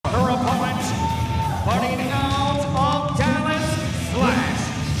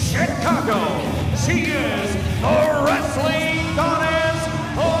she is the wrestling goddess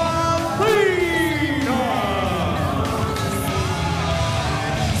Athena.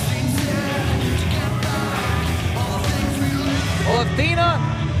 Well, Athena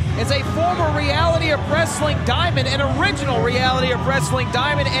is a former Reality of Wrestling Diamond, an original Reality of Wrestling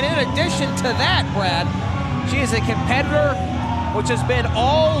Diamond, and in addition to that, Brad, she is a competitor which has been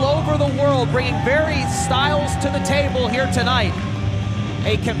all over the world, bringing varied styles to the table here tonight.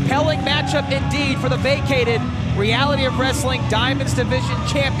 A compelling matchup indeed for the vacated Reality of Wrestling Diamonds Division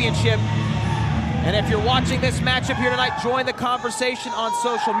Championship. And if you're watching this matchup here tonight, join the conversation on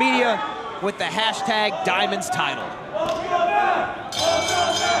social media with the hashtag Diamonds Title.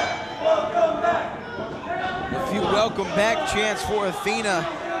 A few welcome back chants for Athena.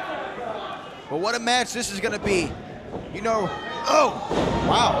 But what a match this is going to be. You know, oh,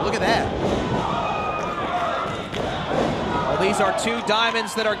 wow, look at that. Well, these are two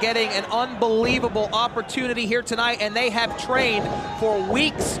diamonds that are getting an unbelievable opportunity here tonight, and they have trained for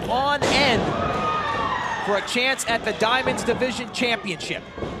weeks on end for a chance at the Diamonds Division Championship.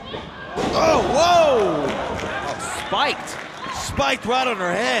 Oh, whoa! Oh, spiked. Spiked right on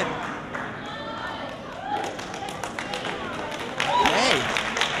her head. Hey,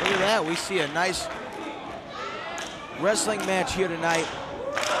 look at that. We see a nice wrestling match here tonight.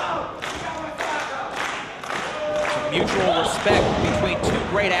 Some mutual respect between two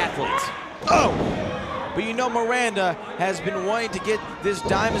great athletes. Oh! But you know Miranda has been wanting to get this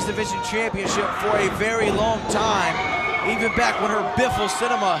Diamonds Division Championship for a very long time. Even back when her Biffle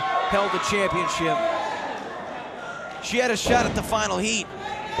Cinema held the championship. She had a shot at the final heat.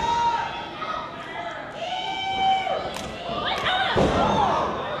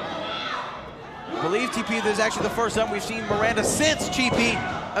 I believe, TP, this is actually the first time we've seen Miranda since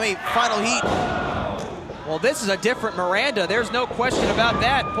final heat. Well, this is a different Miranda. There's no question about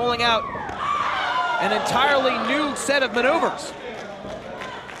that. Pulling out an entirely new set of maneuvers.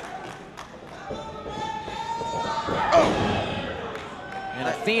 Oh! And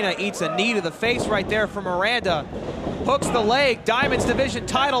Athena eats a knee to the face right there from Miranda. Hooks the leg, Diamonds Division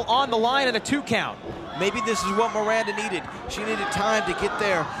title on the line in a 2 count. Maybe this is what Miranda needed. She needed time to get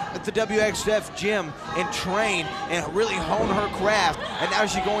there at the WXF gym and train and really hone her craft. And now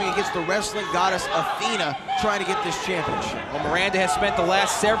she's going against the wrestling goddess Athena, trying to get this championship. Well, Miranda has spent the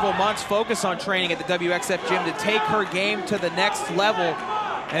last several months focused on training at the WXF gym to take her game to the next level.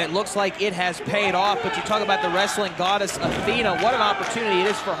 And it looks like it has paid off. But you talk about the wrestling goddess Athena, what an opportunity it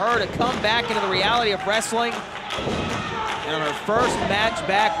is for her to come back into the reality of wrestling. And on her first match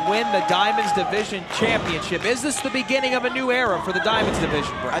back, win the Diamonds Division Championship. Is this the beginning of a new era for the Diamonds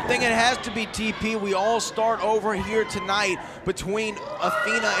Division, Brad? I think it has to be, TP. We all start over here tonight between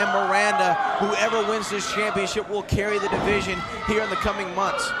Athena and Miranda. Whoever wins this championship will carry the division here in the coming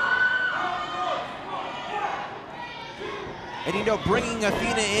months. And you know, bringing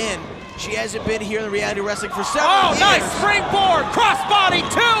Athena in, she hasn't been here in the reality wrestling for several years. Nice springboard, crossbody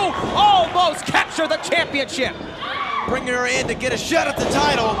 2, almost capture the championship. Bringing her in to get a shot at the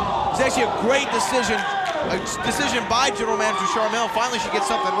title. It's actually a great decision. A decision by General Manager Charmel. Finally, she gets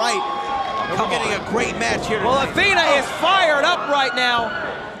something right. And we're getting a great match here tonight. Well, Athena is fired up right now.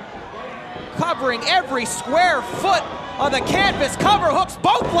 Covering every square foot on the canvas. Cover hooks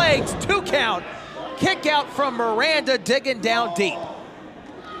both legs, 2 count. Kick out from Miranda, digging down deep.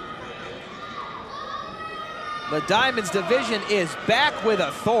 The Diamonds Division is back with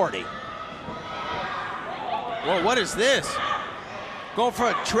authority. Whoa, what is this? Going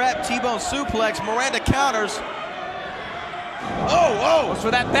for a trap T-bone suplex. Miranda counters. Oh, whoa. Goes for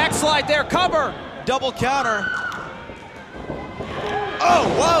that backslide there, cover. Double counter. Oh,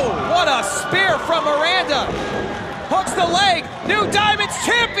 whoa. What a spear from Miranda. Hooks the leg. New Diamonds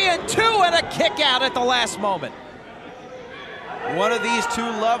champion 2 and a kick out at the last moment. One of these two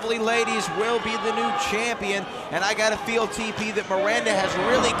lovely ladies will be the new champion. And I gotta feel, TP, that Miranda has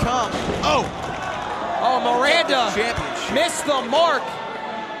really come. Oh, Miranda missed the mark.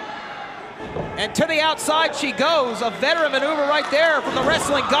 And to the outside she goes. A veteran maneuver right there from the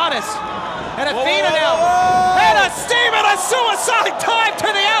wrestling goddess. And Athena now. And a steam and a suicide dive to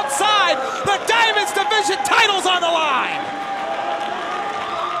the outside. The Diamonds Division title's on the line.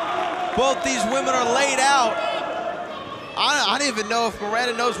 Both these women are laid out. I don't even know if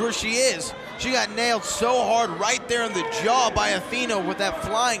Miranda knows where she is. She got nailed so hard right there in the jaw by Athena with that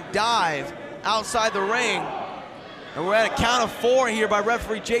flying dive outside the ring. And we're at a count of 4 here by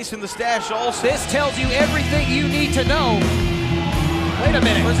referee Jason the Stash Olsen. This tells you everything you need to know. Wait a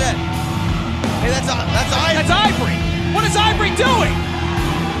minute. Where's that? Hey, that's Ivory. That's Ivory. What is Ivory doing?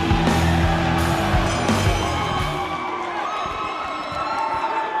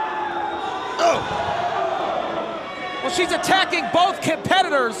 Oh. she's attacking both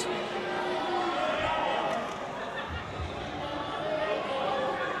competitors.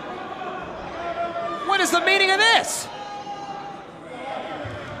 What is the meaning of this?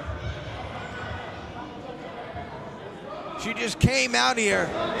 She just came out here.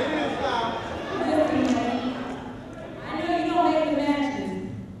 I know you don't make the matches,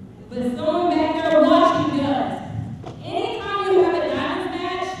 but someone back there watching does. Anytime you have a diamond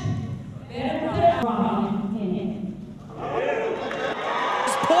match, better put a problem in it.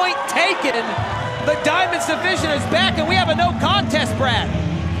 Point taken. The Diamonds division is back, and we have a no contest, Brad.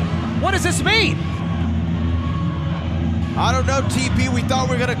 What does this mean? I don't know, TP. We thought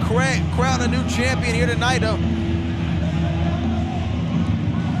we were going to crown a new champion here tonight, though.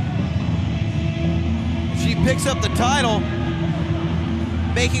 She picks up the title,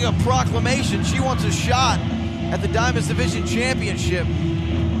 making a proclamation. She wants a shot at the Diamonds Division Championship.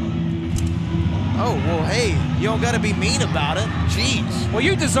 Oh, well, hey, you don't got to be mean about it. Jeez. Well,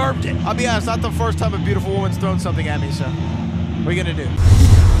 you deserved it. I'll be honest, not the first time a beautiful woman's thrown something at me, so what are you going to do?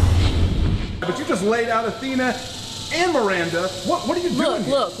 But you just laid out Athena and Miranda. What are you doing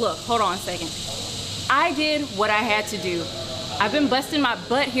here? Look, hold on a second. I did what I had to do. I've been busting my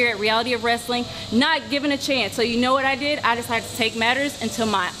butt here at Reality of Wrestling, not given a chance. So you know what I did? I decided to take matters into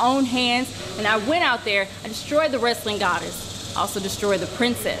my own hands, and I went out there, I destroyed the wrestling goddess, also destroyed the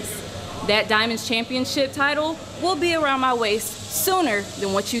princess. That Diamonds Championship title will be around my waist sooner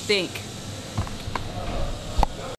than what you think.